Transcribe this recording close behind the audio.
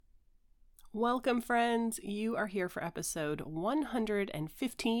Welcome, friends. You are here for episode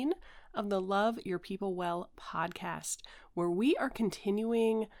 115 of the Love Your People Well podcast, where we are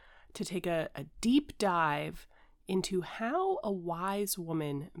continuing to take a deep dive into how a wise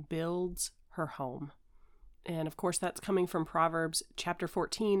woman builds her home. And of course, that's coming from Proverbs chapter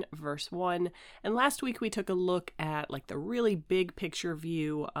 14, verse 1. And last week we took a look at the really big picture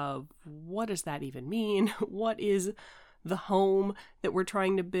view of what does that even mean? What is the home that we're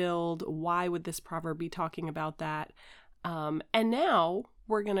trying to build? Why would this proverb be talking about that? And now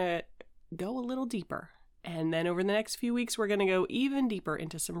we're going to go a little deeper. And then over the next few weeks, we're going to go even deeper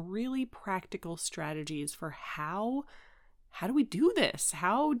into some really practical strategies for how do we do this?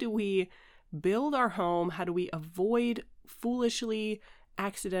 How do we build our home? How do we avoid foolishly,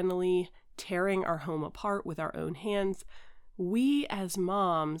 accidentally tearing our home apart with our own hands? We as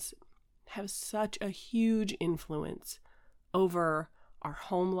moms have such a huge influence over our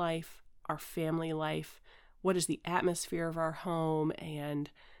home life, our family life. What is the atmosphere of our home, and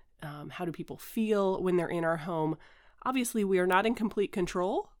how do people feel when they're in our home? Obviously, we are not in complete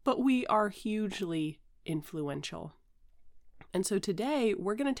control, but we are hugely influential. And so today,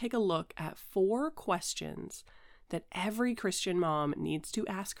 we're going to take a look at 4 questions that every Christian mom needs to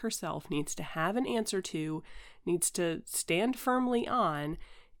ask herself, needs to have an answer to, needs to stand firmly on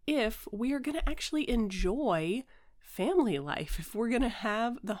if we are going to actually enjoy family life, if we're going to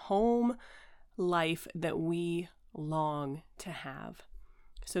have the home life that we long to have.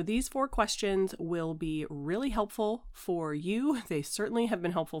 So these 4 questions will be really helpful for you. They certainly have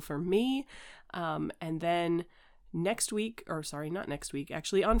been helpful for me. And then on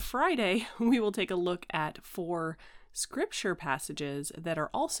Friday, we will take a look at 4 scripture passages that are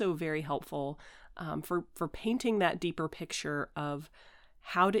also very helpful for painting that deeper picture of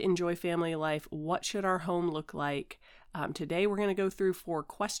how to enjoy family life. What should our home look like? Today, we're going to go through 4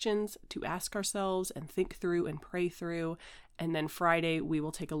 questions to ask ourselves and think through and pray through. And then Friday, we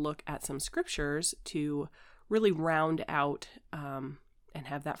will take a look at some scriptures to really round out and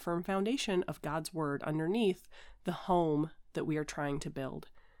have that firm foundation of God's word underneath the home that we are trying to build.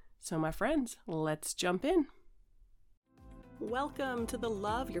 So my friends, let's jump in. Welcome to the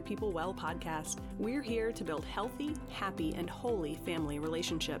Love Your People Well podcast. We're here to build healthy, happy, and holy family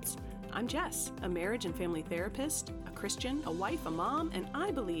relationships. I'm Jess, a marriage and family therapist, a Christian, a wife, a mom, and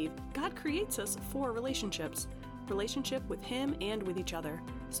I believe God creates us for relationships with Him and with each other.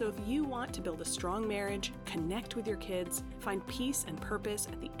 So if you want to build a strong marriage, connect with your kids, find peace and purpose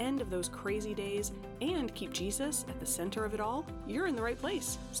at the end of those crazy days, and keep Jesus at the center of it all, you're in the right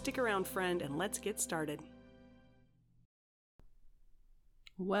place. Stick around, friend, and let's get started.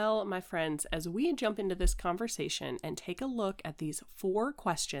 Well, my friends, as we jump into this conversation and take a look at these 4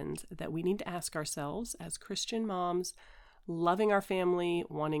 questions that we need to ask ourselves as Christian moms, loving our family,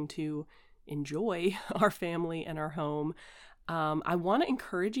 wanting to enjoy our family and our home, I want to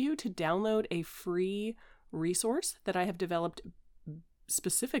encourage you to download a free resource that I have developed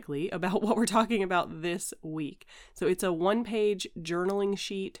specifically about what we're talking about this week. So it's a 1-page journaling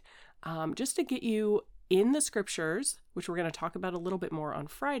sheet just to get you in the scriptures, which we're going to talk about a little bit more on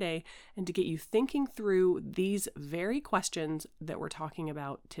Friday, and to get you thinking through these very questions that we're talking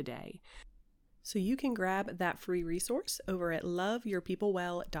about today. So you can grab that free resource over at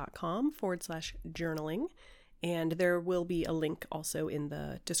loveyourpeoplewell.com/journaling. And there will be a link also in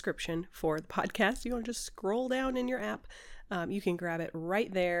the description for the podcast. You want to just scroll down in your app. You can grab it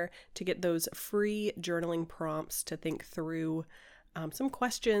right there to get those free journaling prompts to think through some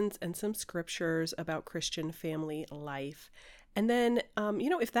questions and some scriptures about Christian family life. And then,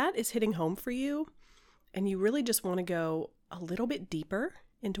 if that is hitting home for you and you really just want to go a little bit deeper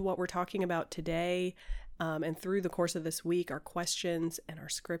into what we're talking about today and through the course of this week, our questions and our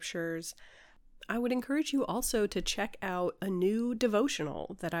scriptures, I would encourage you also to check out a new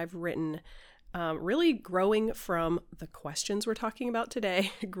devotional that I've written, really growing from the questions we're talking about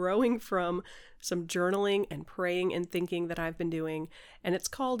today, growing from some journaling and praying and thinking that I've been doing. And it's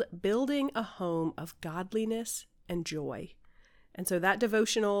called Building a Home of Godliness and Joy. And so that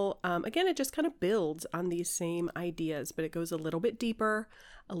devotional, again, it just kind of builds on these same ideas, but it goes a little bit deeper,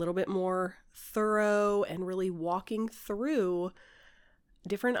 a little bit more thorough, and really walking through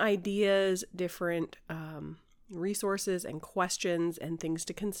different ideas, different resources and questions and things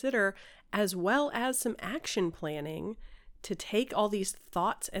to consider, as well as some action planning to take all these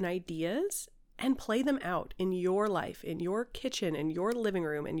thoughts and ideas and play them out in your life, in your kitchen, in your living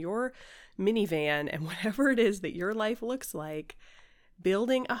room, in your minivan, and whatever it is that your life looks like,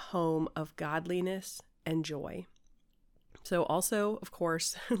 building a home of godliness and joy. So also, of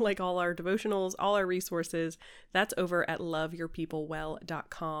course, like all our devotionals, all our resources, that's over at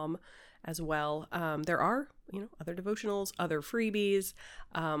loveyourpeoplewell.com. as well. There are, other devotionals, other freebies,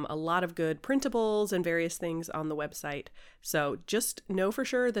 a lot of good printables and various things on the website. So just know for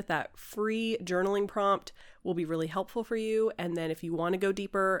sure that free journaling prompt will be really helpful for you. And then if you want to go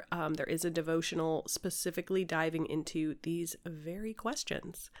deeper, there is a devotional specifically diving into these very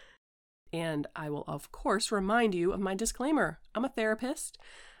questions. And I will, of course, remind you of my disclaimer. I'm a therapist.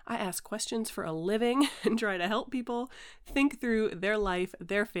 I ask questions for a living and try to help people think through their life,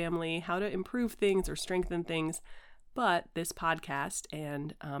 their family, how to improve things or strengthen things. But this podcast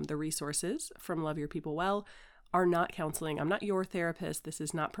and the resources from Love Your People Well are not counseling. I'm not your therapist. This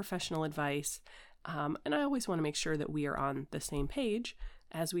is not professional advice. And I always want to make sure that we are on the same page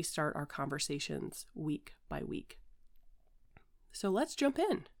as we start our conversations week by week. So let's jump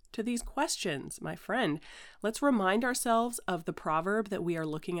in to these questions, my friend. Let's remind ourselves of the proverb that we are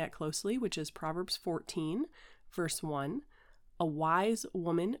looking at closely, which is Proverbs 14, verse 1. A wise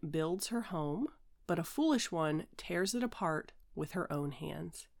woman builds her home, but a foolish one tears it apart with her own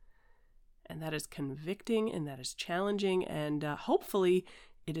hands. And that is convicting and that is challenging, and hopefully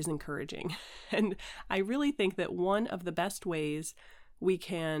it is encouraging. And I really think that one of the best ways we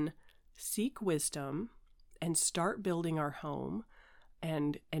can seek wisdom and start building our home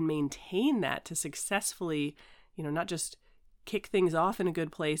and maintain that to successfully, not just kick things off in a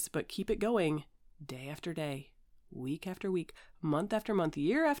good place, but keep it going day after day, week after week, month after month,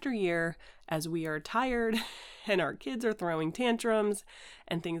 year after year, as we are tired and our kids are throwing tantrums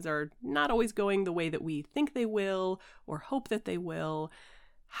and things are not always going the way that we think they will or hope that they will.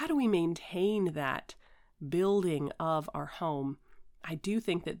 How do we maintain that building of our home? I do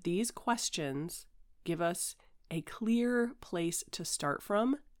think that these questions give us a clear place to start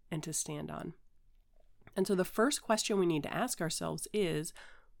from and to stand on. And so the first question we need to ask ourselves is,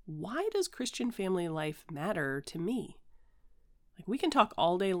 why does Christian family life matter to me? We can talk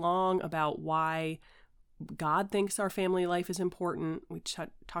all day long about why God thinks our family life is important. We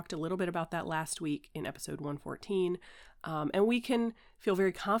talked a little bit about that last week in episode 114. And we can feel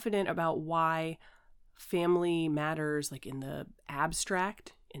very confident about why family matters, in the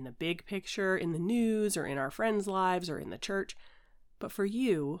abstract, in the big picture, in the news, or in our friends' lives, or in the church. But for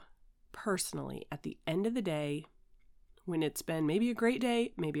you, personally, at the end of the day, when it's been maybe a great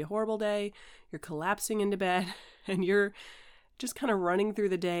day, maybe a horrible day, you're collapsing into bed, and you're just kind of running through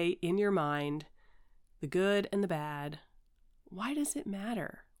the day in your mind, the good and the bad, why does it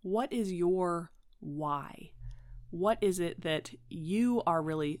matter? What is your why? What is it that you are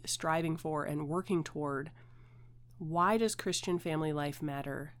really striving for and working toward? Why does Christian family life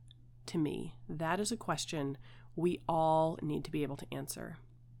matter to me? That is a question we all need to be able to answer.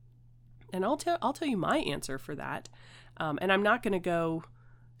 And I'll tell you my answer for that. And I'm not going to go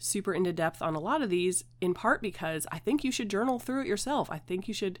super into depth on a lot of these, in part because I think you should journal through it yourself. I think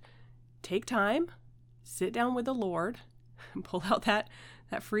you should take time, sit down with the Lord, and pull out that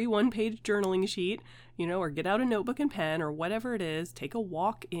free one-page journaling sheet, or get out a notebook and pen or whatever it is, take a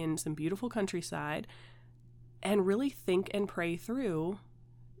walk in some beautiful countryside, and really think and pray through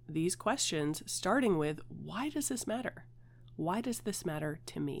these questions, starting with, why does this matter? Why does this matter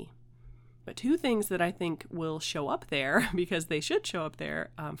to me? But two things that I think will show up there, because they should show up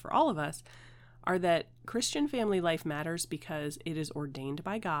there for all of us, are that Christian family life matters because it is ordained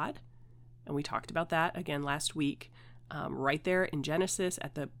by God. And we talked about that again last week. Right there in Genesis,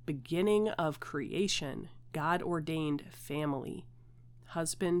 at the beginning of creation, God ordained family,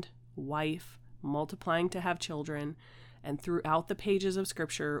 husband, wife, multiplying to have children, and throughout the pages of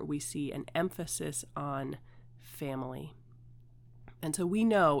Scripture, we see an emphasis on family. And so we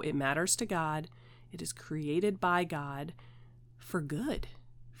know it matters to God. It is created by God for good,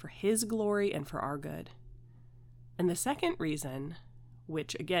 for His glory and for our good. And the second reason,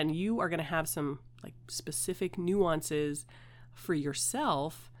 which again, you are going to have some specific nuances for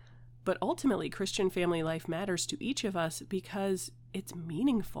yourself, but ultimately Christian family life matters to each of us because it's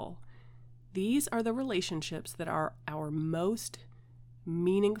meaningful. These are the relationships that are our most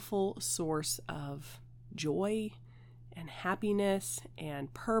meaningful source of joy and happiness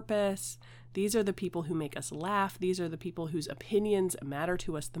and purpose. These are the people who make us laugh. These are the people whose opinions matter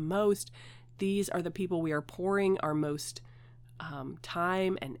to us the most. These are the people we are pouring our most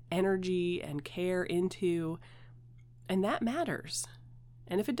time and energy and care into. And that matters.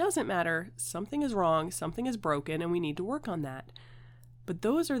 And if it doesn't matter, something is wrong, something is broken, and we need to work on that. But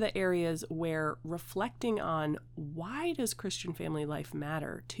those are the areas where reflecting on, why does Christian family life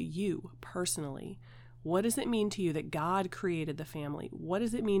matter to you personally? What does it mean to you that God created the family? What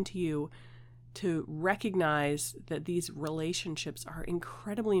does it mean to you to recognize that these relationships are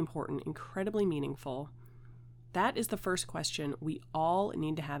incredibly important, incredibly meaningful? That is the first question we all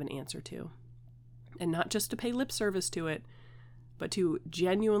need to have an answer to. And not just to pay lip service to it, but to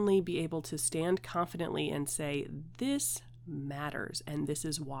genuinely be able to stand confidently and say, this matters and this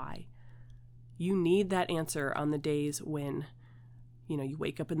is why. You need that answer on the days when, you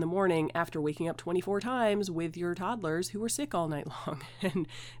wake up in the morning after waking up 24 times with your toddlers who were sick all night long. And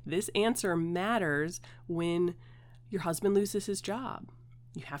this answer matters when your husband loses his job.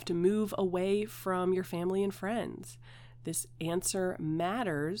 You have to move away from your family and friends. This answer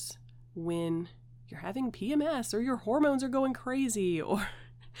matters when you're having PMS or your hormones are going crazy or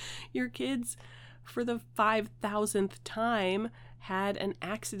your kids for the 5,000th time had an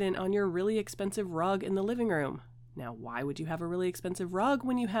accident on your really expensive rug in the living room. Now, why would you have a really expensive rug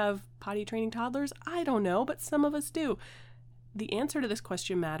when you have potty training toddlers? I don't know, but some of us do. The answer to this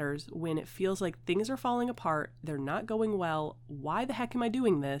question matters when it feels like things are falling apart, they're not going well. Why the heck am I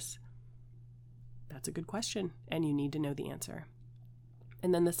doing this? That's a good question, and you need to know the answer.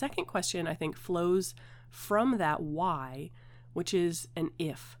 And then the second question, I think, flows from that why, which is an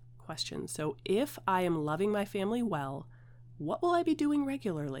if question. So if I am loving my family well, what will I be doing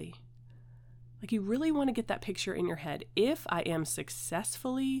regularly? Like, you really want to get that picture in your head. If I am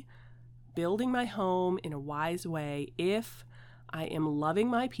successfully building my home in a wise way, if I am loving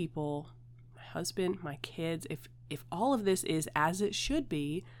my people, my husband, my kids, if all of this is as it should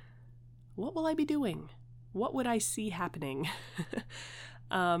be, what will I be doing? What would I see happening?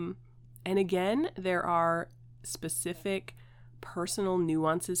 And again, there are specific personal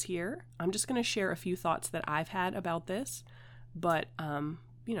nuances here. I'm just going to share a few thoughts that I've had about this, but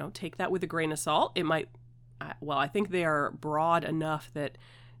take that with a grain of salt. I think they are broad enough that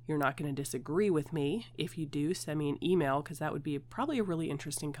you're not going to disagree with me. If you do, send me an email, because that would be probably a really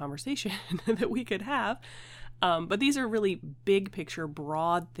interesting conversation that we could have. But these are really big picture,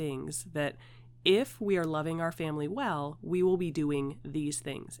 broad things that if we are loving our family well, we will be doing these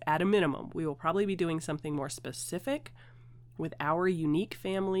things. At a minimum, we will probably be doing something more specific with our unique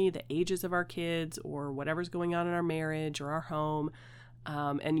family, the ages of our kids, or whatever's going on in our marriage or our home.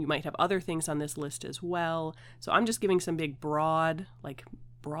 And you might have other things on this list as well. So I'm just giving some big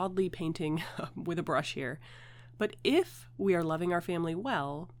broadly painting with a brush here. But if we are loving our family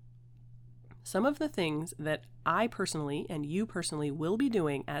well, some of the things that I personally and you personally will be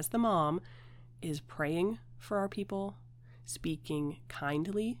doing as the mom is praying for our people, speaking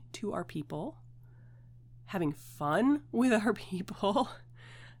kindly to our people, having fun with our people,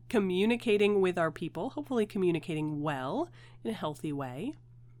 communicating with our people, hopefully communicating well in a healthy way.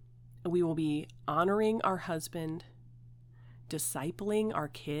 We will be honoring our husband, discipling our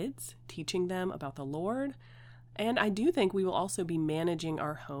kids, teaching them about the Lord, and I do think we will also be managing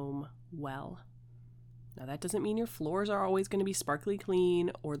our home well. Now, that doesn't mean your floors are always going to be sparkly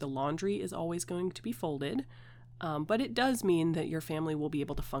clean or the laundry is always going to be folded, but it does mean that your family will be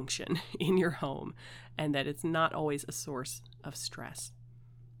able to function in your home and that it's not always a source of stress.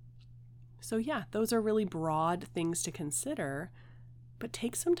 So yeah, those are really broad things to consider, but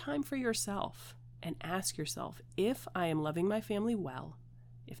take some time for yourself and ask yourself, if I am loving my family well,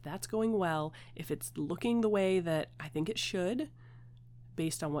 if that's going well, if it's looking the way that I think it should,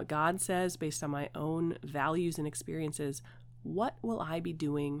 based on what God says, based on my own values and experiences, what will I be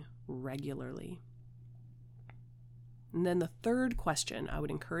doing regularly? And then the third question I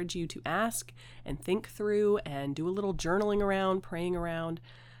would encourage you to ask and think through and do a little journaling around, praying around.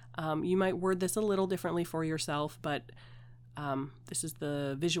 You might word this a little differently for yourself, but this is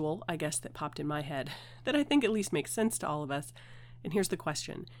the visual, I guess, that popped in my head that I think at least makes sense to all of us. And here's the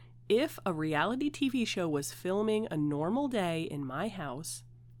question. If a reality TV show was filming a normal day in my house,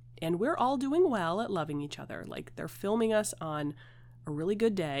 and we're all doing well at loving each other, like they're filming us on a really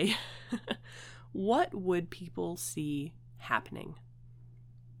good day, what would people see happening?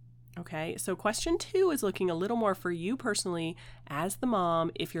 Okay, so question 2 is looking a little more for you personally as the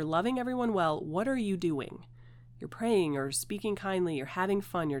mom. If you're loving everyone well, what are you doing? You're praying, you're speaking kindly, you're having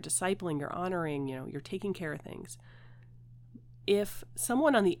fun, you're discipling, you're honoring, you're taking care of things. If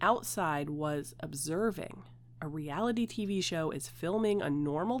someone on the outside was observing, a reality TV show is filming a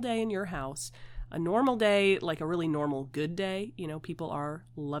normal day in your house, a normal day, like a really normal good day, people are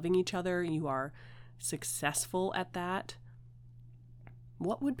loving each other, you are successful at that.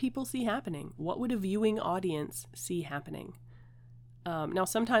 What would people see happening? What would a viewing audience see happening? Now,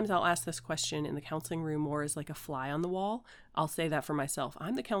 sometimes I'll ask this question in the counseling room more as like a fly on the wall. I'll say that for myself.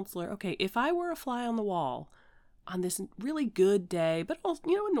 I'm the counselor. Okay, if I were a fly on the wall on this really good day, but also,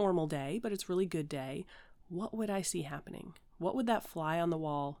 a normal day, but it's really good day, what would I see happening? What would that fly on the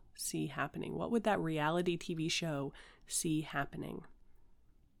wall see happening? What would that reality TV show see happening?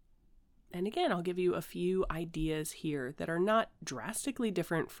 And again, I'll give you a few ideas here that are not drastically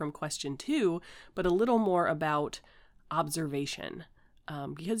different from question 2, but a little more about observation.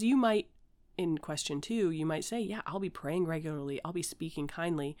 Because you might, in question 2, you might say, yeah, I'll be praying regularly. I'll be speaking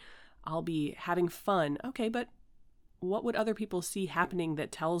kindly. I'll be having fun. Okay, but what would other people see happening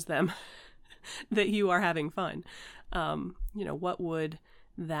that tells them that you are having fun? What would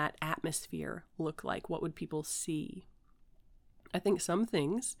that atmosphere look like? What would people see? I think some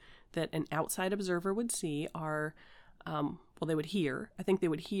things that an outside observer would see are, they would hear. I think they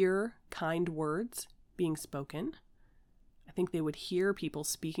would hear kind words being spoken. I think they would hear people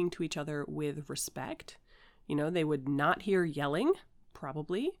speaking to each other with respect. They would not hear yelling,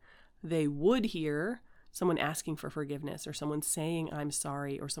 probably. They would hear someone asking for forgiveness, or someone saying, I'm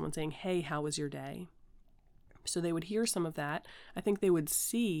sorry, or someone saying, hey, how was your day? So they would hear some of that. I think they would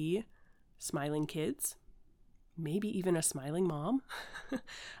see smiling kids, maybe even a smiling mom.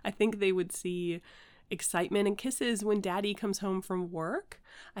 I think they would see excitement and kisses when daddy comes home from work.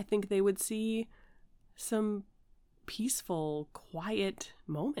 I think they would see some peaceful, quiet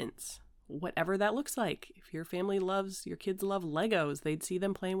moments, whatever that looks like. If your kids love Legos, they'd see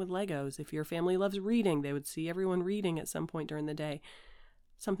them playing with Legos. If your family loves reading, they would see everyone reading at some point during the day.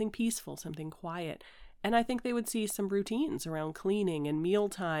 Something peaceful, something quiet. And I think they would see some routines around cleaning and meal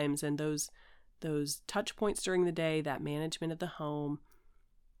times and those touch points during the day, that management of the home.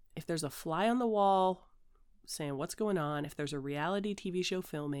 If there's a fly on the wall saying what's going on, if there's a reality TV show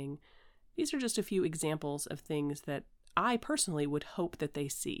filming, these are just a few examples of things that I personally would hope that they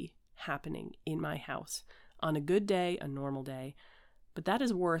see happening in my house on a good day, a normal day. But that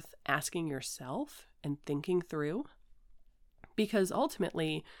is worth asking yourself and thinking through, because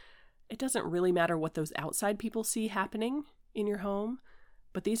ultimately it doesn't really matter what those outside people see happening in your home,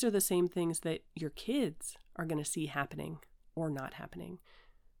 but these are the same things that your kids are going to see happening or not happening,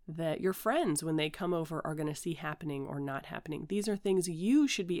 that your friends, when they come over, are going to see happening or not happening. These are things you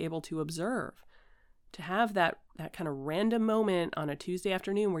should be able to observe. To have that kind of random moment on a Tuesday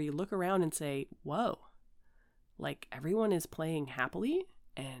afternoon where you look around and say, whoa, like everyone is playing happily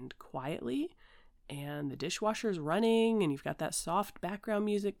and quietly, and the dishwasher's running, and you've got that soft background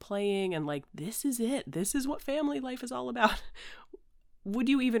music playing, and like, this is it. This is what family life is all about. Would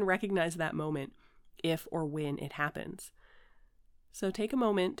you even recognize that moment if or when it happens? So take a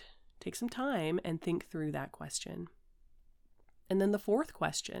moment, take some time, and think through that question. And then the fourth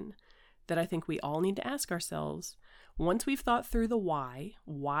question that I think we all need to ask ourselves, once we've thought through the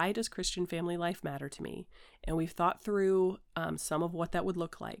why does Christian family life matter to me? And we've thought through some of what that would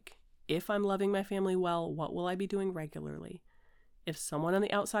look like. If I'm loving my family well, what will I be doing regularly? If someone on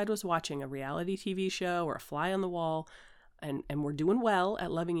the outside was watching a reality TV show or a fly on the wall, and we're doing well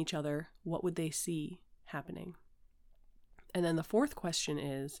at loving each other, what would they see happening? And then the fourth question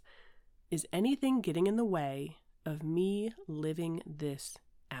is anything getting in the way of me living this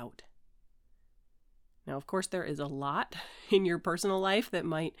out? Now, of course, there is a lot in your personal life that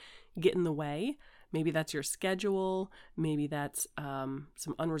might get in the way. Maybe that's your schedule. Maybe that's some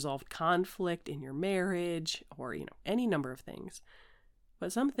unresolved conflict in your marriage, or, any number of things.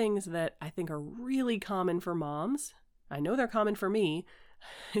 But some things that I think are really common for moms, I know they're common for me,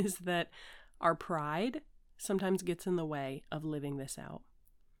 is that our pride sometimes gets in the way of living this out.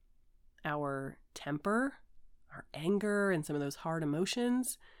 Our temper, our anger, and some of those hard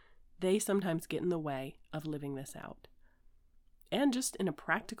emotions, they sometimes get in the way of living this out. And just in a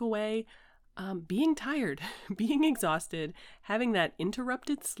practical way, being tired, being exhausted, having that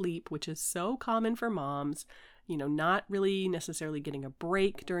interrupted sleep, which is so common for moms, not really necessarily getting a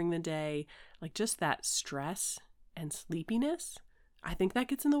break during the day, like just that stress and sleepiness, I think that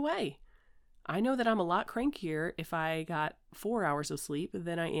gets in the way. I know that I'm a lot crankier if I got 4 hours of sleep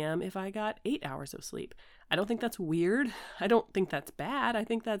than I am if I got 8 hours of sleep. I don't think that's weird. I don't think that's bad. I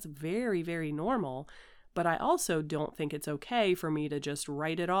think that's very, very normal. But I also don't think it's okay for me to just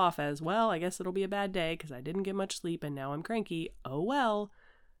write it off as, well, I guess it'll be a bad day because I didn't get much sleep and now I'm cranky. Oh, well.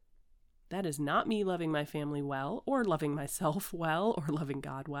 That is not me loving my family well, or loving myself well, or loving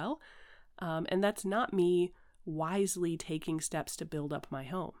God well. And that's not me wisely taking steps to build up my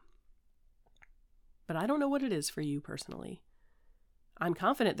home. But I don't know what it is for you personally. I'm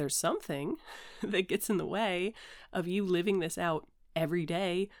confident there's something that gets in the way of you living this out every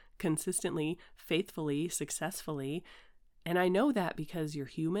day, consistently, faithfully, successfully. And I know that because you're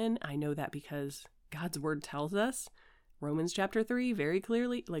human. I know that because God's word tells us, Romans chapter 3, very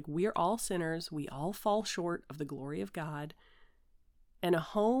clearly, like, we're all sinners. We all fall short of the glory of God. And a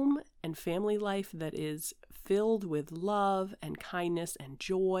home and family life that is filled with love and kindness and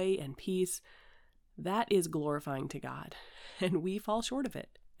joy and peace, that is glorifying to God. And we fall short of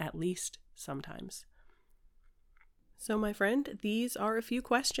it at least sometimes. So, my friend, these are a few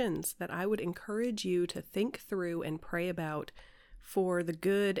questions that I would encourage you to think through and pray about for the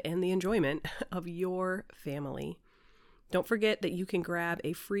good and the enjoyment of your family. Don't forget that you can grab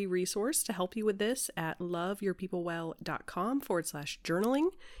a free resource to help you with this at loveyourpeoplewell.com/journaling.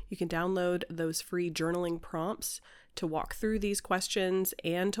 You can download those free journaling prompts to walk through these questions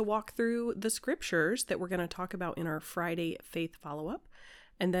and to walk through the scriptures that we're going to talk about in our Friday Faith Follow-Up.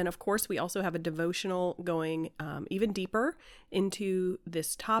 And then, of course, we also have a devotional going even deeper into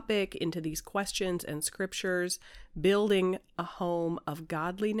this topic, into these questions and scriptures, building a home of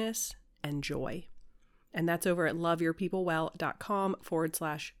godliness and joy. And that's over at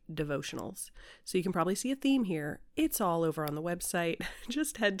loveyourpeoplewell.com/devotionals. So you can probably see a theme here. It's all over on the website.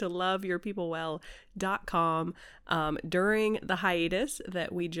 Just head to loveyourpeoplewell.com. During the hiatus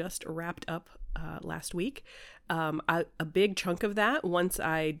that we just wrapped up last week, a big chunk of that, once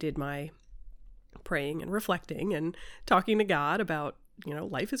I did my praying and reflecting and talking to God about,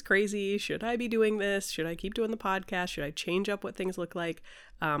 life is crazy. Should I be doing this? Should I keep doing the podcast? Should I change up what things look like?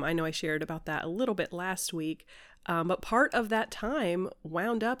 I know I shared about that a little bit last week, but part of that time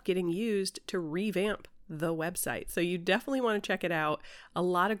wound up getting used to revamp the website. So you definitely want to check it out. A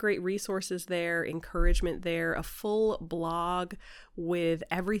lot of great resources there, encouragement there, a full blog with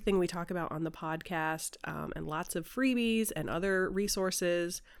everything we talk about on the podcast, and lots of freebies and other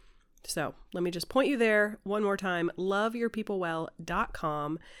resources. So let me just point you there one more time,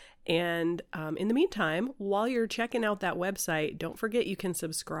 loveyourpeoplewell.com. And in the meantime, while you're checking out that website, don't forget you can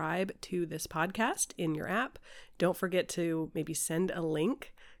subscribe to this podcast in your app. Don't forget to maybe send a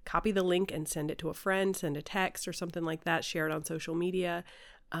link, copy the link and send it to a friend, send a text or something like that, share it on social media,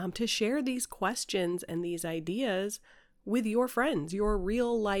 to share these questions and these ideas with your friends, your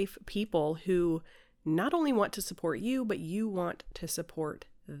real life people who not only want to support you, but you want to support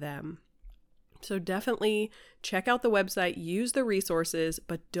them. So definitely check out the website, use the resources,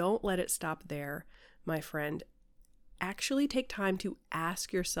 but don't let it stop there, my friend. Actually take time to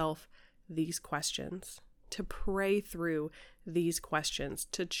ask yourself these questions, to pray through these questions,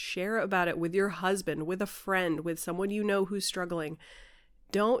 to share about it with your husband, with a friend, with someone you know who's struggling.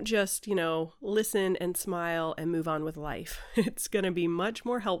 Don't just, listen and smile and move on with life. It's going to be much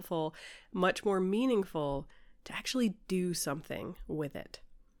more helpful, much more meaningful to actually do something with it.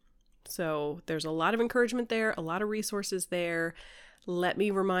 So there's a lot of encouragement there, a lot of resources there. Let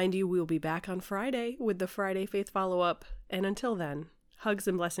me remind you, we'll be back on Friday with the Friday Faith Follow-Up. And until then, hugs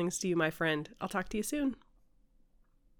and blessings to you, my friend. I'll talk to you soon.